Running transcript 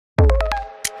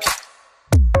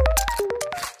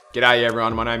G'day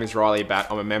everyone, my name is Ryley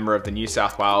Batt. I'm a member of the New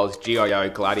South Wales GIO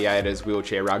Gladiators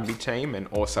wheelchair rugby team and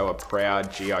also a proud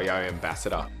GIO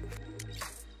ambassador.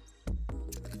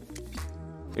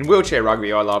 In wheelchair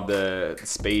rugby, I love the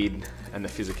speed and the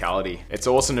physicality. It's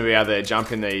awesome to be able to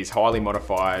jump in these highly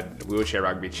modified wheelchair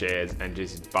rugby chairs and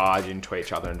just barge into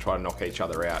each other and try to knock each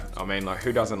other out. I mean, like,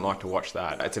 who doesn't like to watch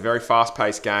that? It's a very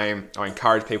fast-paced game. I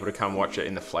encourage people to come watch it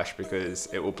in the flesh because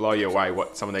it will blow you away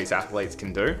what some of these athletes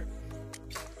can do.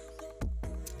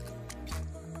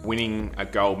 Winning a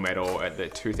gold medal at the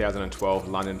 2012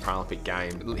 London Paralympic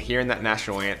Games, hearing that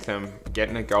national anthem,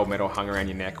 getting a gold medal hung around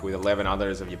your neck with 11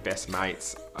 others of your best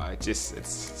mates, it's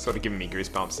sort of giving me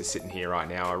goosebumps just sitting here right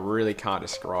now. I really can't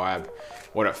describe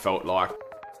what it felt like.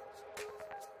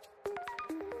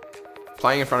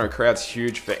 Playing in front of a crowd's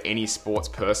huge for any sports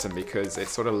person because it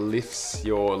sort of lifts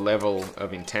your level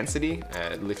of intensity,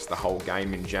 it lifts the whole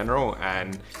game in general,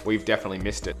 and we've definitely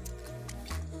missed it.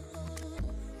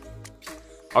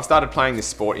 I've started playing this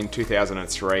sport in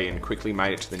 2003 and quickly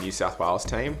made it to the New South Wales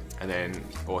team and then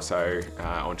also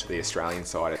onto the Australian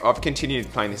side. I've continued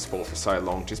playing this sport for so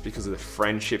long just because of the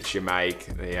friendships you make,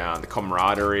 the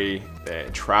camaraderie, the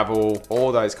travel,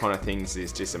 all those kind of things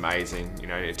is just amazing. You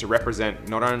know, to represent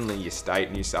not only your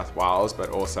state, New South Wales, but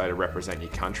also to represent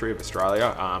your country of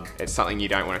Australia. It's something you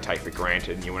don't want to take for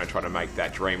granted and you want to try to make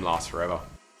that dream last forever.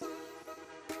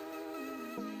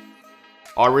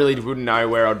 I really wouldn't know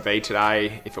where I'd be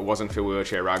today if it wasn't for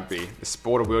wheelchair rugby. The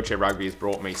sport of wheelchair rugby has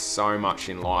brought me so much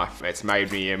in life. It's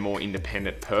made me a more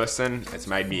independent person. It's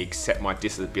made me accept my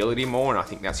disability more, and I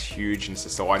think that's huge in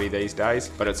society these days.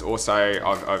 But it's also,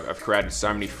 I've created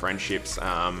so many friendships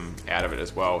out of it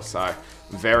as well. So I'm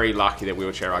very lucky that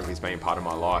wheelchair rugby has been part of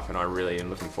my life, and I really am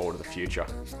looking forward to the future.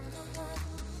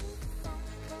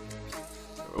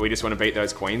 We just want to beat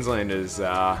those Queenslanders.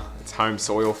 It's home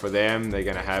soil for them. They're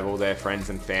going to have all their friends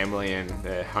and family and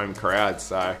their home crowd.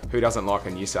 So who doesn't like a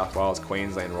New South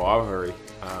Wales-Queensland rivalry?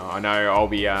 I know I'll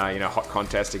be in a hot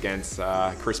contest against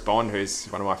Chris Bond, who's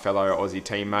one of my fellow Aussie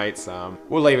teammates.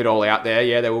 We'll leave it all out there.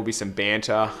 Yeah, there will be some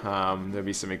banter. There'll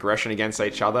be some aggression against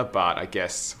each other, but I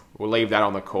guess we'll leave that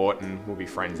on the court and we'll be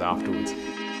friends afterwards.